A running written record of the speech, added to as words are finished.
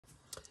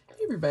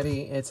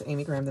everybody, it's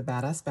Amy Graham, the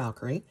Badass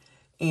Valkyrie,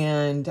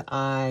 and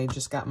I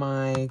just got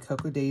my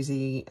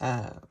Hobonichi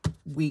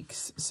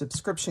Weeks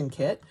subscription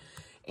kit,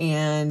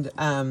 and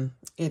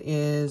it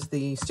is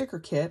the sticker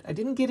kit. I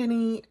didn't get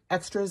any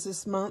extras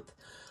this month,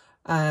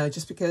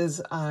 just because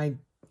I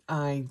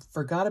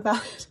forgot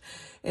about it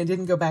and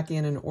didn't go back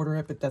in and order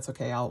it, but that's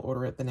okay. I'll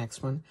order it the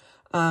next one.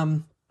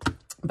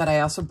 But I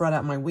also brought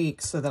out my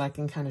weeks so that I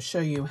can kind of show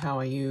you how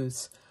I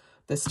use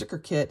the sticker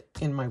kit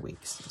in my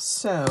weeks.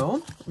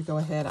 So let me go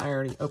ahead. I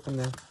already opened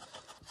the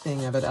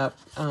thing of it up.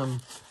 Oh,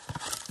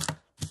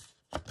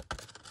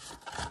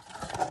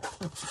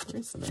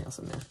 there is something else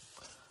in there.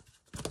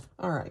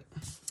 All right.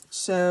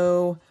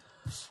 So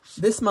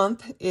this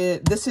month,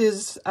 this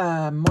is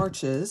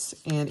March's,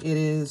 and it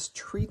is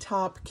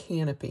Treetop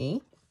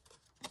Canopy.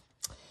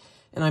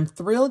 And I'm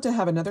thrilled to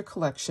have another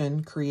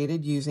collection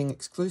created using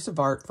exclusive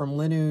art from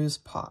Linu's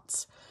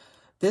Pots.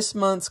 This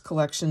month's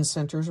collection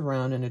centers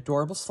around an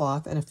adorable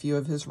sloth and a few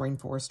of his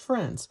rainforest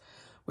friends.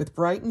 With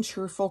bright and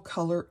cheerful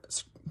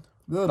colors,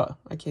 I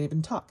can't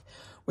even talk.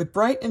 With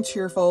bright and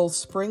cheerful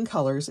spring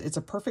colors, it's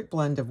a perfect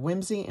blend of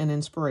whimsy and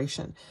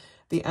inspiration.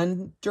 The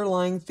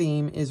underlying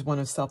theme is one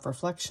of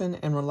self-reflection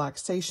and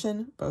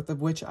relaxation, both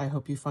of which I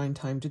hope you find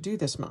time to do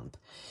this month.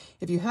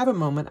 If you have a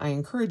moment, I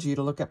encourage you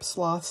to look up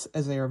sloths,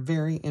 as they are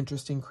very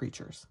interesting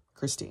creatures.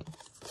 Christine.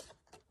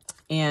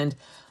 And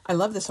I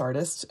love this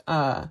artist.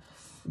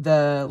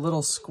 The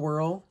little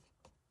squirrel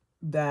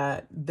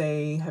that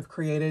they have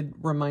created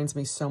reminds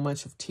me so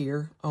much of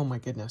Tyr. Oh my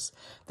goodness.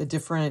 The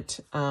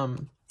different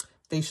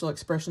facial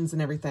expressions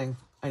and everything.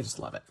 I just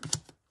love it.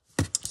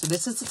 So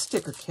this is the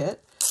sticker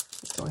kit.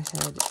 Let's go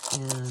ahead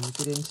and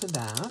get into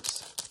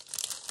that.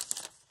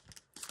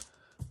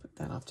 Put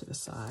that off to the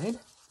side.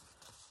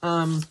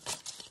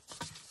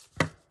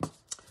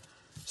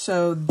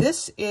 So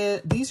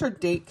these are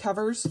date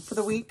covers for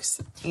the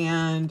weeks,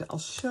 and I'll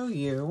show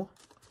you.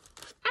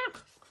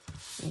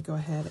 Let me go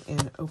ahead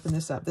and open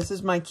this up. This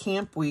is my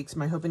camp weeks,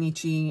 my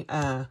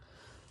Hobonichi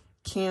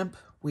camp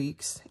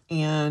weeks,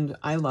 and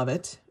I love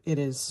it. It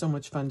is so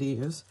much fun to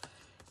use.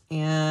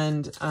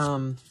 And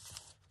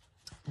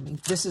I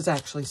mean, this is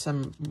actually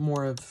some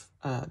more of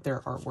their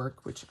artwork,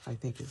 which I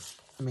think is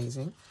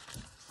amazing.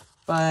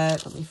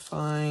 But let me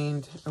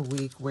find a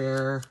week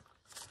where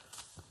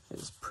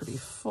it's pretty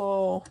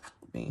full.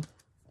 Let me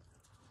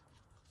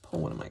pull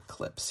one of my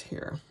clips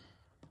here.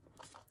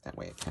 That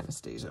way it kind of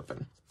stays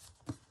open.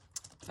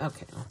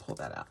 Okay, I'll pull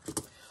that out.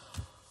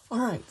 All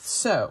right,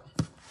 so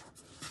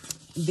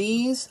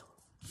these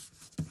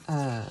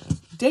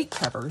date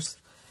covers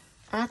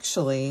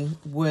actually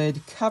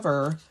would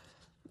cover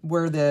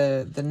where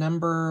the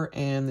number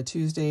and the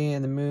Tuesday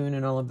and the moon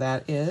and all of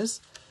that is.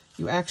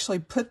 You actually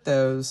put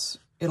those,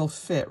 it'll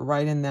fit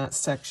right in that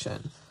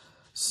section.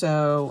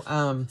 So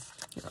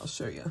here, I'll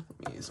show you.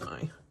 Let me use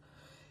my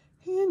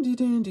handy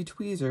dandy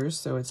tweezers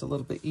so it's a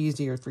little bit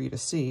easier for you to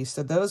see.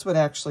 So those would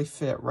actually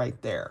fit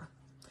right there.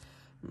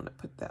 I'm going to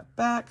put that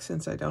back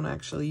since I don't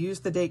actually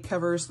use the date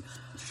covers.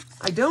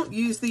 I don't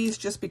use these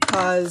just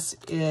because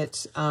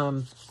it,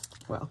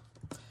 well,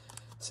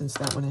 since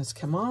that one has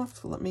come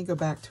off, let me go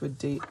back to a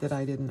date that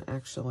I didn't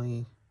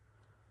actually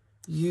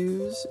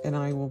use, and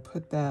I will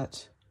put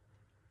that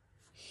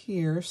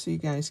here so you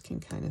guys can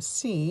kind of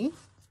see.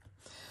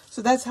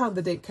 So that's how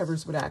the date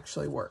covers would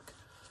actually work.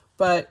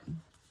 But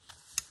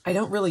I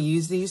don't really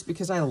use these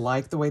because I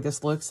like the way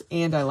this looks,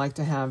 and I like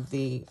to have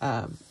the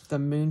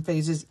moon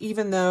phases,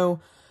 even though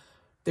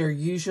they're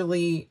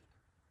usually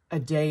a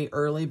day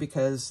early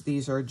because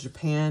these are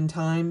Japan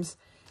times,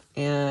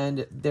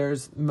 and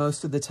there's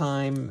most of the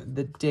time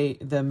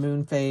the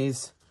moon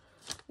phase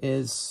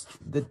is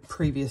the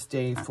previous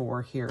day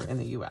for here in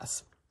the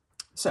US.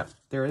 So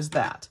there is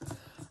that.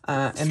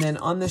 And then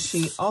on the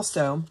sheet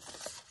also,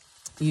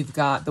 you've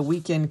got the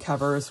weekend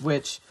covers,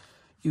 which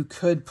you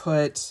could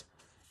put,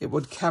 it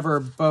would cover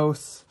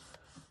both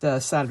the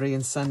Saturday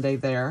and Sunday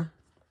there.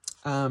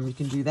 You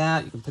can do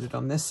that. You can put it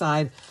on this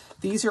side.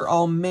 These are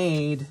all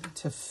made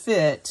to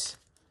fit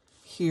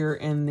here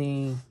in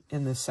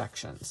the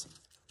sections.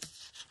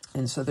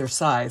 And so they're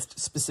sized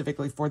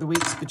specifically for the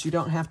weeks, but you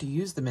don't have to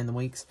use them in the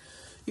weeks.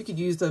 You could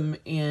use them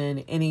in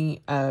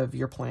any of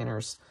your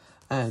planners,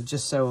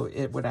 just so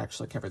it would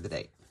actually cover the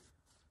date.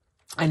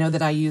 I know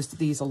that I used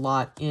these a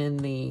lot in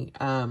the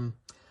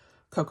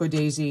Cocoa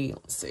Daisy.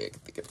 Let's see, I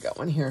think I've got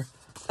one here.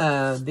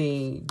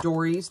 The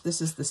dories. This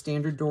is the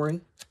standard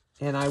dory,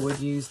 and I would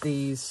use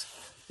these,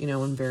 you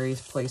know, in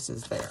various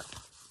places there.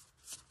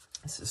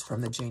 This is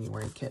from the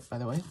January kit, by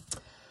the way.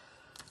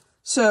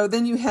 So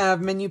then you have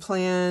menu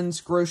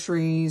plans,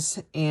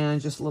 groceries, and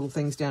just little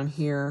things down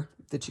here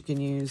that you can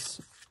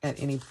use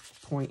at any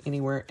point,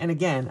 anywhere. And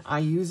again, I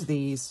use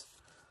these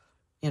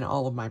in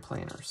all of my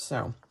planners,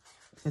 so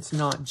it's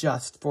not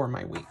just for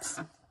my weeks.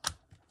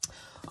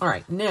 All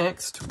right,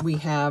 next we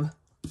have,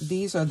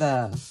 these are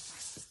the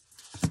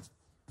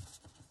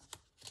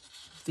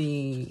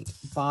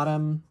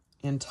bottom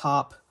and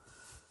top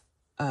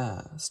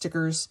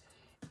stickers,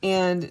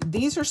 and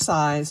these are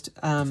sized.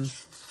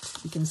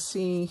 You can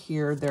see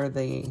here they're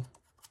the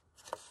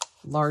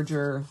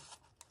larger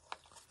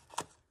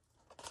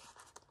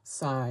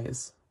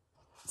size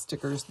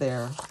stickers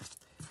there.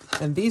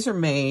 And these are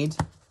made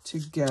to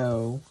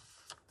go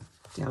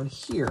down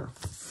here.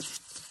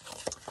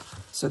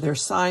 So they're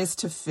sized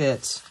to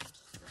fit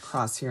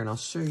across here. And I'll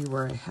show you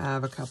where I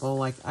have a couple.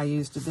 Like I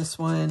used this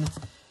one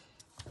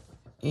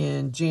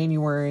in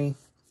January.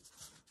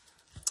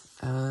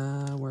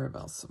 Where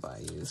else have I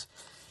used?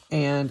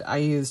 And I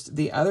used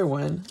the other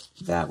one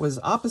that was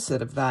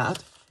opposite of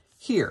that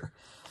here.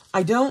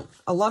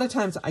 A lot of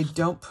times I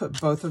don't put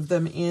both of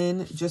them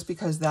in just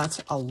because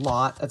that's a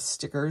lot of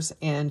stickers.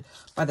 And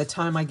by the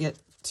time I get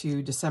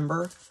to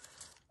December,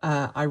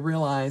 I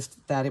realized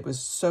that it was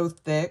so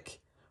thick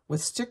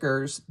with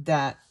stickers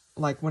that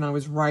like when I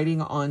was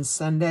writing on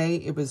Sunday,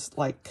 it was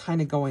like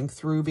kind of going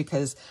through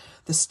because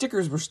the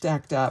stickers were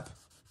stacked up.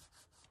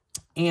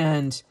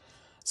 And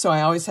so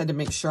I always had to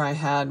make sure I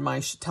had my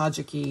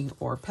shitajiki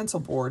or pencil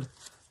board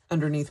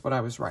underneath what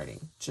I was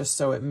writing, just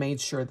so it made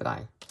sure that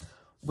I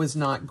was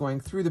not going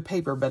through the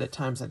paper, but at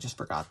times I just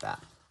forgot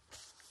that.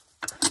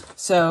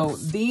 So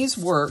these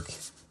work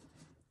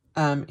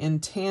in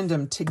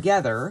tandem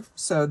together,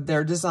 so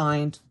they're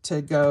designed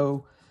to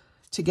go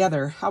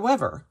together.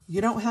 However,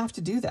 you don't have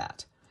to do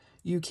that.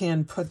 You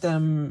can put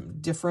them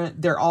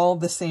different. They're all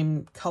the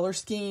same color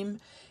scheme.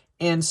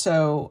 And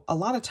so a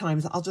lot of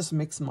times I'll just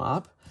mix them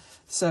up.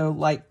 So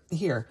like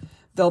here,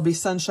 there'll be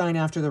sunshine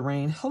after the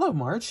rain. Hello,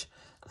 March.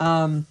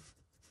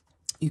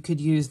 You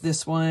could use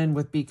this one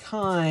with Be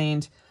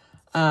Kind.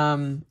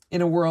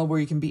 In a world where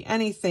you can be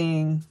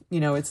anything, you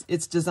know,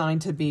 it's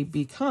designed to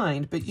be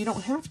kind, but you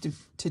don't have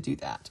to do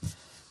that.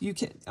 You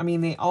can, I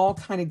mean, they all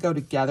kind of go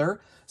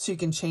together, so you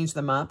can change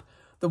them up.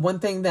 The one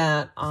thing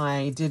that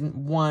I didn't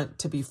want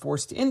to be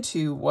forced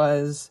into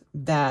was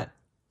that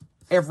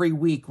every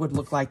week would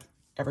look like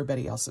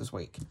everybody else's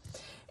week.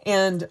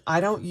 And I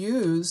don't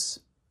use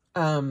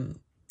them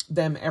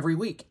every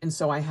week. And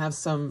so I have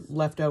some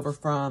left over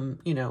from,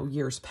 you know,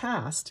 years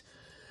past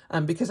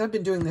because I've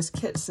been doing this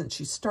kit since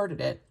she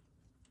started it.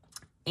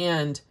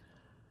 And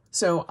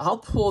so I'll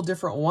pull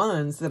different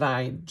ones that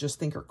I just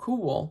think are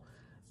cool,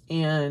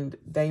 and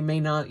they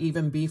may not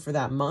even be for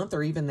that month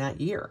or even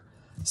that year.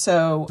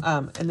 So,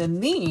 and then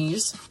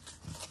these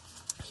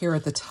here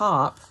at the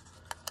top,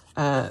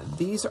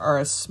 these are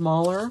a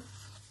smaller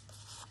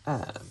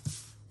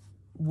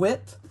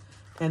width,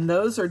 and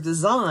those are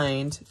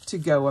designed to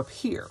go up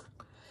here.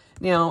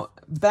 Now,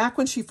 back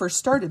when she first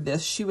started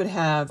this, she would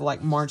have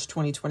like March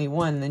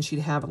 2021, and then she'd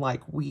have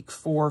like week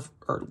 4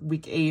 or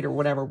week 8 or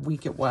whatever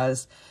week it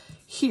was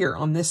here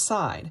on this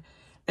side.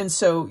 And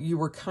so you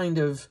were kind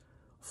of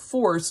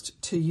forced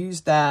to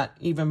use that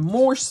even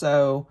more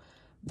so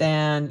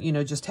than, you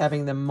know, just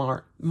having them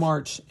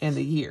March and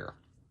the year.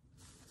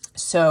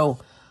 So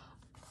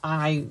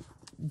I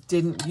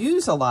didn't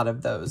use a lot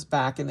of those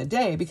back in the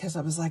day because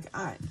I was like,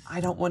 I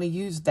don't want to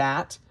use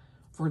that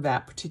for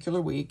that particular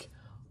week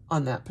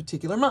on that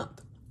particular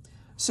month.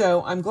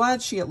 So I'm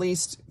glad she at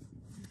least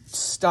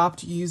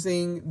stopped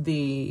using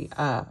the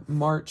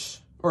March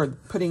or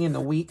putting in the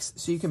weeks.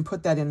 So you can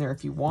put that in there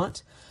if you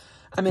want.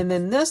 I mean,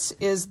 then this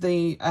is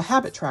a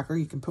habit tracker.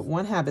 You can put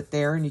one habit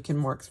there and you can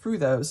mark through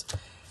those.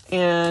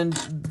 And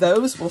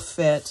those will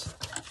fit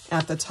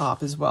at the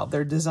top as well.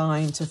 They're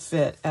designed to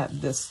fit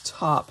at this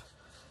top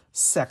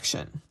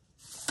section.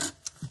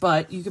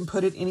 But you can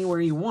put it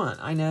anywhere you want.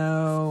 I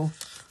know,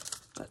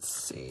 let's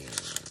see,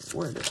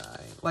 where did I?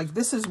 Like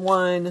this is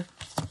one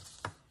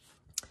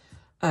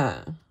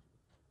that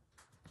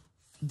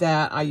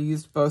I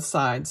used both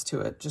sides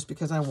to it just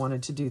because I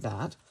wanted to do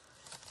that.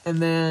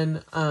 And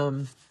then,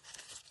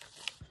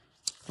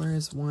 where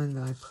is one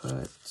that I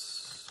put?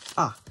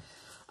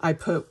 I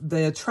put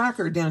the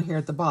tracker down here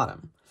at the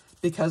bottom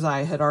because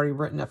I had already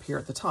written up here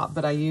at the top,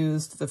 but I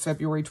used the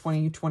February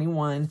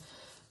 2021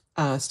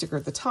 sticker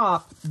at the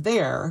top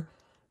there.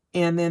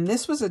 And then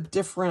this was a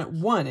different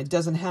one. It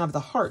doesn't have the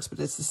hearts, but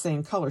it's the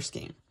same color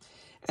scheme.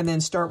 And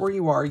then start where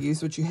you are,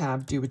 use what you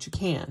have, do what you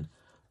can.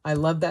 I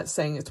love that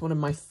saying. It's one of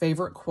my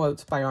favorite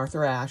quotes by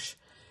Arthur Ashe.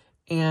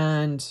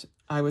 And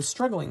I was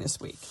struggling this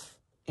week.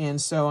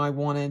 And so I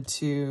wanted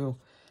to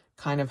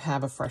kind of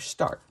have a fresh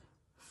start.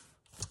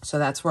 So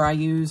that's where I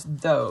use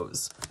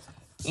those.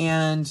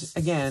 And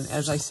again,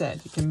 as I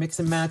said, you can mix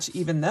and match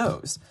even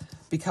those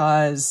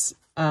because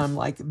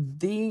like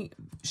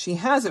she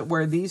has it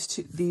where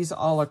these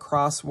all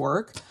across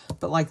work,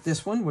 but like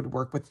this one would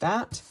work with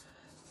that.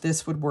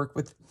 This would work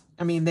with,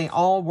 I mean, they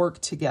all work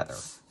together.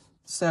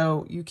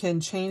 So you can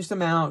change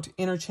them out,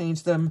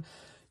 interchange them,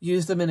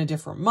 use them in a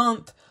different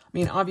month. I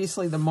mean,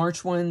 obviously the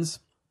March ones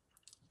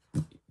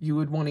you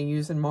would want to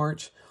use in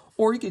March,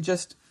 or you could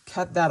just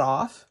cut that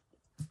off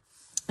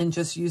and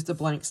just use the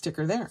blank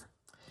sticker there.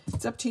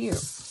 It's up to you.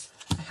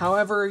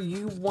 However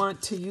you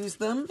want to use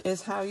them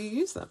is how you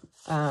use them.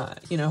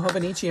 You know,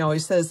 Hobonichi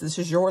always says this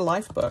is your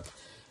life book,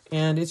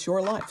 and it's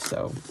your life.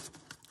 So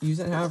use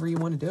it however you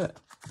want to do it.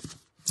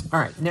 All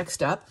right,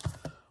 next up,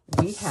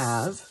 we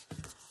have,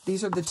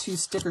 these are the 2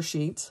 sticker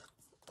sheets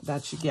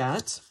that you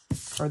get,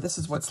 or this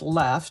is what's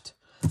left,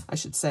 I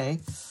should say.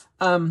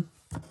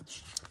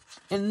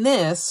 In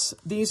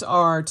these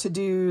are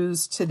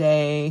to-dos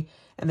today,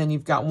 and then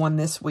you've got one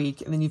this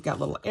week, and then you've got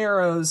little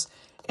arrows.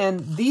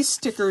 And these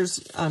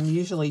stickers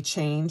usually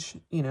change,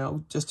 you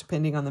know, just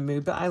depending on the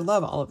mood. But I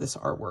love all of this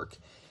artwork.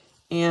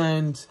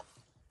 And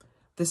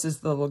this is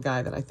the little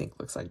guy that I think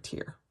looks like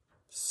Tyr.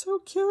 So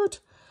cute.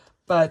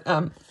 But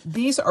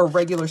these are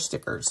regular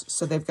stickers,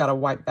 so they've got a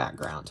white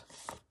background.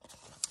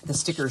 The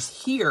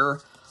stickers here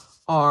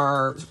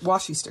are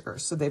washi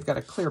stickers, so they've got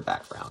a clear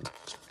background.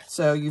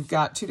 So you've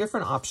got two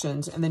different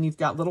options, and then you've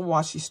got little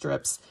washi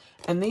strips.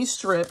 And these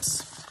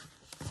strips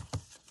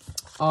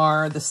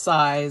are the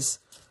size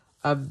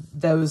of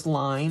those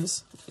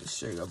lines. Let me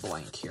show you a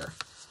blank here.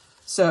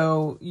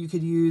 So you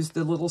could use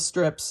the little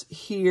strips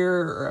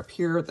here or up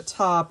here at the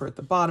top or at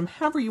the bottom,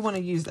 however you want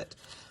to use it.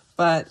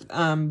 But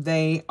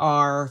they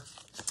are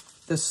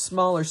the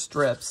smaller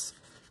strips.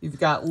 You've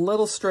got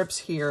little strips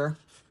here.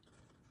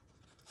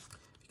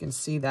 You can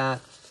see that.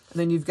 And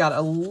then you've got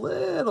a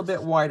little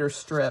bit wider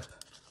strip.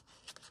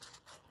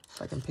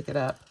 If I can pick it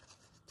up.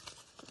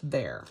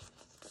 There.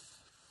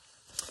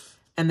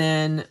 And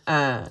then,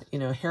 you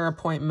know, hair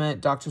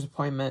appointment, doctor's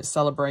appointment,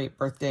 celebrate,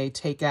 birthday,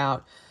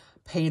 takeout,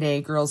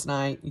 payday, girls'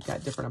 night. You've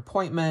got different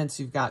appointments.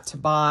 You've got to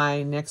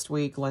buy, next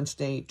week, lunch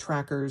date,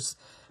 trackers,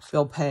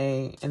 bill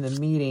pay, and then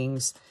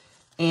meetings.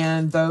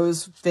 And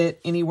those fit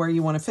anywhere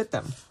you want to fit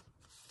them.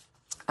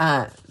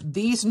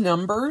 These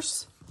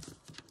numbers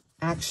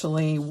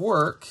actually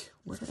work.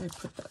 Where did I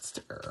put that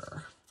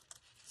sticker?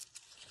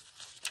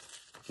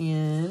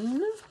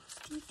 In...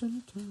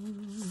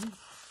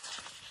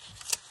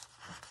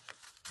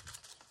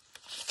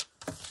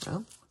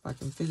 Well, if I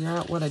can figure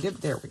out what I did.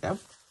 There we go.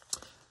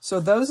 So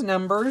those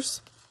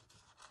numbers,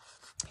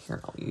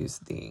 here I'll use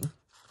the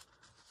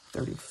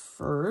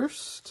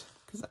 31st,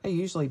 because I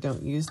usually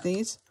don't use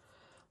these,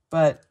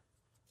 but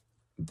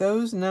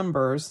those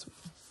numbers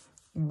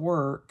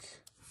work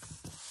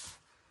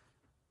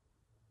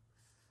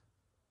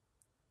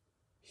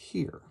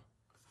here.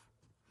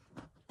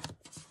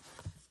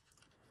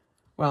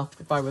 Well,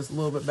 if I was a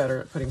little bit better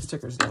at putting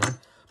stickers down,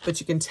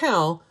 but you can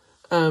tell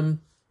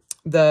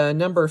the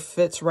number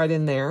fits right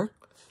in there.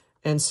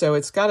 And so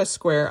it's got a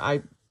square.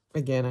 I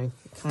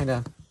kind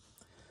of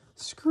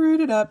screwed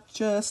it up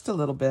just a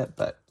little bit,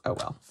 but oh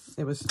well.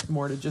 It was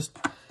more to just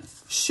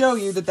show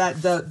you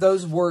that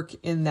those work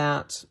in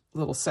that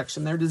little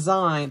section. They're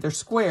designed, they're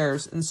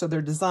squares, and so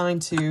they're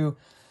designed to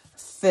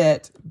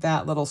fit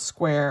that little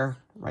square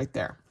right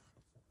there.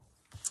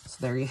 So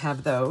there you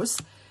have those.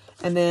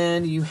 And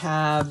then you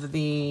have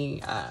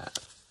the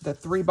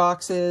 3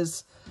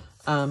 boxes,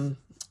 and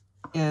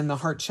the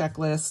heart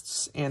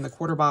checklists and the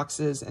quarter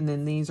boxes, and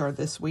then these are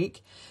this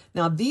week.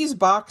 Now these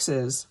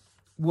boxes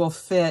will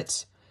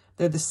fit,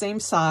 they're the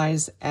same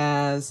size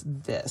as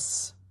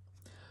this.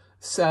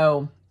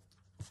 So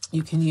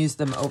you can use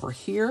them over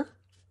here.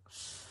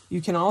 You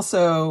can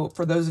also,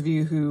 for those of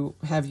you who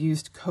have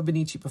used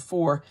Hobonichi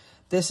before,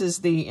 this is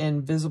the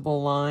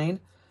invisible line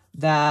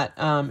that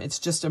it's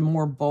just a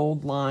more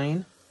bold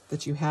line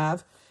that you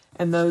have.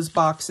 And those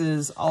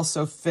boxes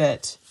also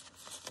fit,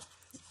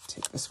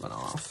 take this one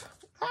off.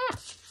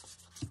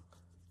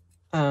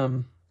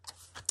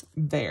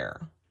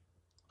 There.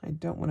 I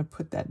don't want to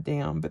put that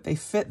down, but they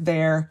fit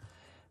there.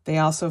 They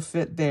also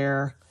fit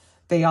there.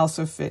 They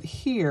also fit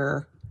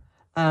here.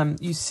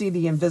 You see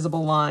the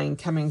invisible line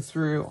coming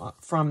through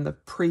from the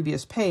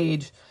previous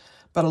page,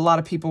 but a lot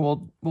of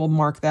people will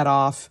mark that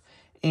off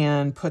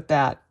and put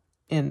that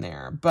in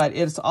there. But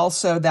it's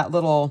also that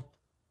little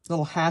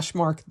hash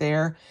mark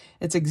there.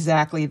 It's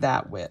exactly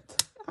that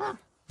width.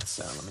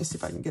 So let me see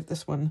if I can get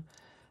this one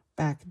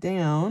back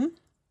down.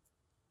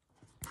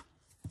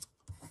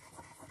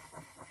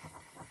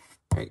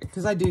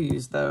 Because I do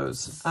use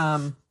those.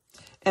 And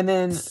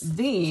then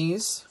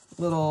these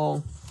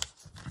little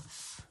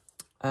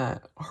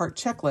heart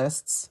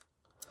checklists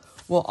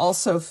will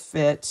also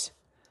fit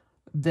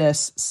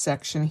this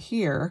section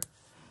here.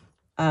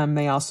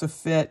 They also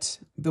fit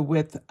the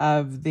width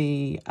of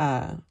the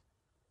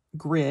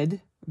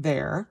grid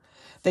there.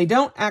 They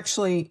don't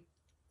actually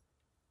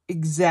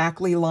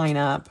exactly line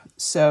up.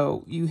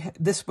 So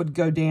this would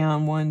go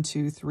down 1,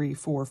 2, 3,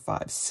 4,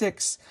 5,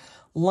 6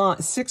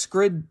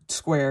 grid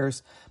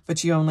squares,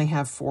 but you only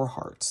have 4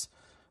 hearts.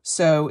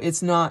 So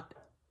it's not,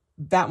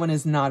 that one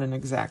is not an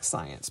exact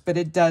science, but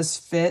it does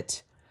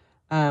fit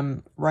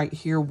right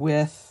here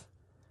with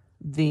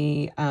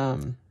the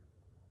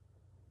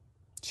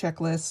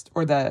checklist,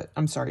 or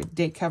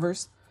date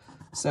covers.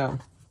 So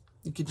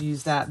you could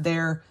use that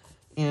there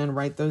and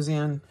write those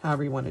in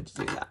however you wanted to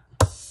do that.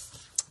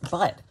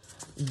 But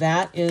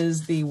that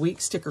is the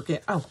week sticker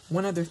kit. Oh,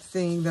 one other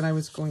thing that I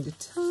was going to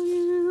tell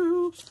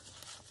you.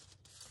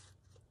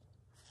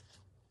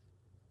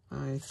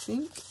 I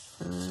think,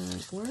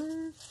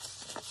 where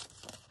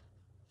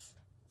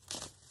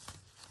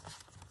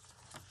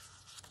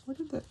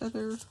did the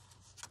other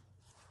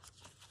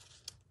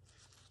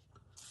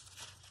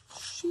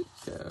sheet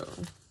go?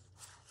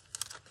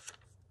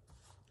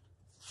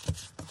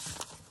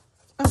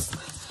 Oh, I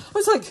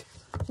was like,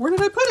 where did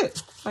I put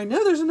it? I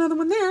know there's another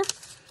one there.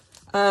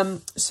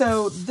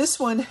 So this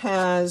one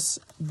has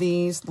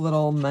these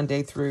little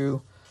Monday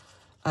through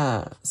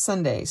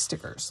Sunday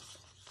stickers.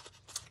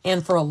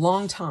 And for a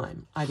long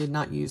time, I did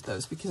not use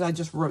those because I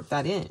just wrote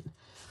that in.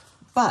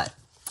 But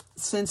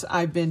since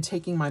I've been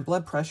taking my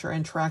blood pressure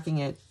and tracking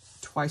it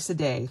twice a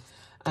day,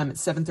 at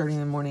 7:30 in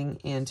the morning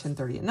and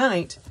 10:30 at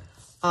night,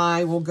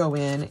 I will go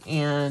in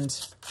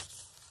and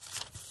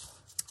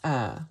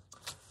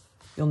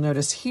you'll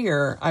notice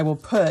here, I will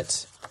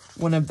put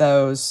one of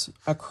those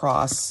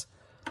across,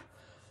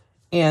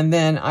 and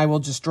then I will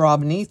just draw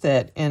beneath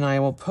it, and I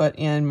will put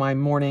in my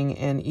morning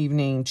and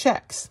evening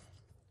checks.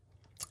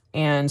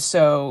 And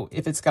so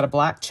if it's got a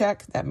black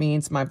check, that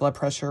means my blood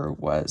pressure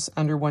was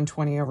under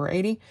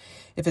 120/80.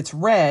 If it's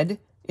red,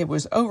 it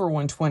was over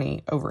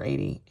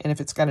 120/80. And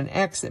if it's got an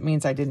X, it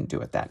means I didn't do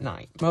it that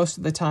night. Most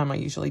of the time, I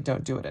usually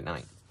don't do it at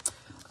night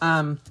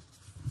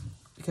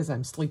because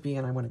I'm sleepy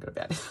and I want to go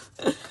to bed.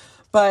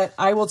 But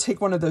I will take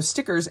one of those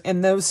stickers,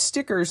 and those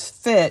stickers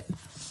fit,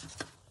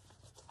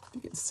 you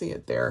can see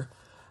it there,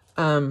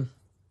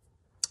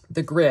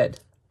 the grid.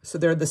 So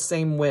they're the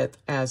same width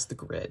as the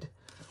grid,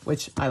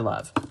 which I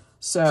love.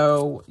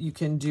 So you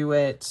can do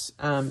it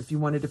if you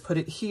wanted to put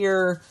it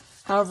here,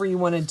 however you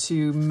wanted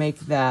to make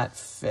that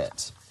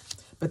fit.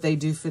 But they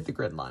do fit the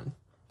grid line.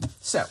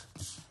 So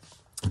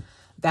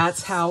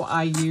that's how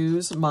I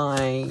use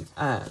my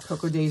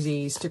Cocoa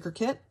Daisy sticker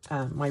kit,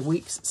 my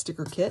Weeks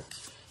sticker kit.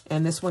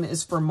 And this one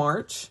is for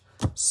March.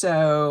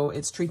 So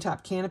it's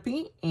Treetop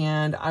Canopy.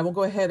 And I will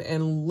go ahead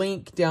and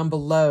link down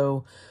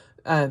below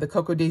the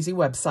Cocoa Daisy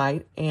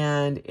website.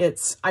 And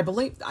it's, I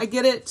believe, I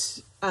get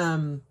it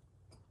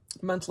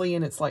monthly,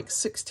 and it's like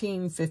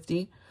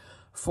 $16.50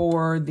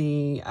 for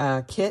the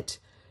kit.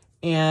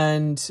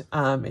 And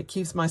it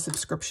keeps my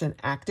subscription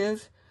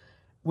active,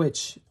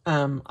 which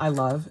I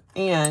love.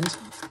 And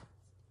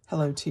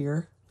hello,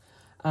 Tier,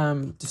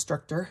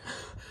 Destructor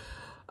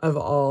of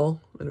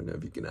all. I don't know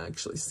if you can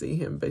actually see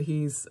him, but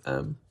he's,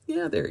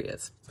 yeah, there he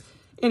is.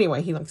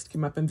 Anyway, he likes to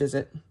come up and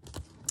visit.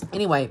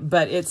 Anyway,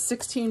 but it's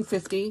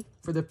 $16.50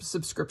 for the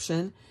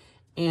subscription,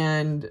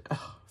 and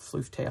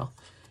floof tail.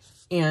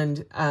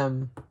 And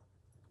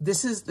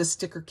this is the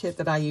sticker kit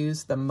that I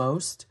use the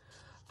most.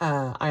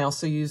 I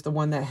also use the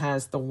one that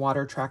has the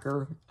water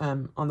tracker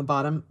on the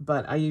bottom,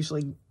 but I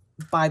usually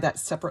buy that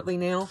separately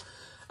now.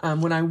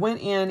 When I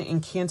went in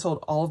and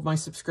canceled all of my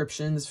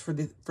subscriptions for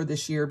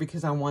this year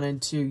because I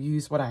wanted to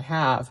use what I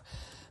have,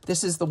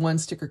 this is the one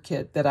sticker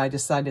kit that I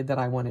decided that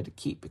I wanted to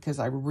keep because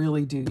I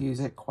really do use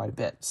it quite a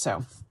bit.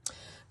 So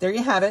there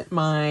you have it,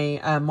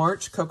 my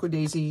March Cocoa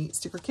Daisy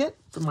sticker kit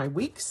for my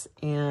Weeks,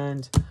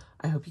 and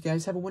I hope you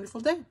guys have a wonderful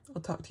day.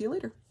 I'll talk to you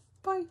later.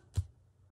 Bye.